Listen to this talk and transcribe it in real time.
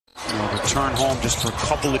Return home just for a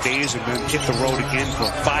couple of days and then hit the road again for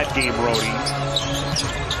a 5-game roadie.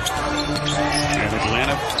 And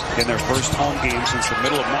Atlanta in their first home game since the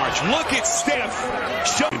middle of March. Look at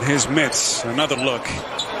Steph in his mitts. Another look.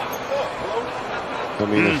 I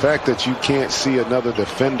mean, the fact that you can't see another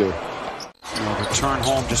defender. Return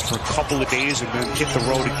home just for a couple of days and then hit the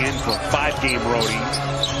road again for a 5-game roadie.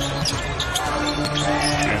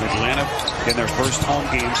 And Atlanta in their first home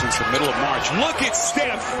game since the middle of March. Look at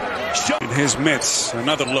Steph in his mitts.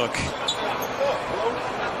 Another look.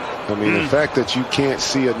 I mean, the fact that you can't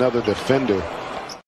see another defender.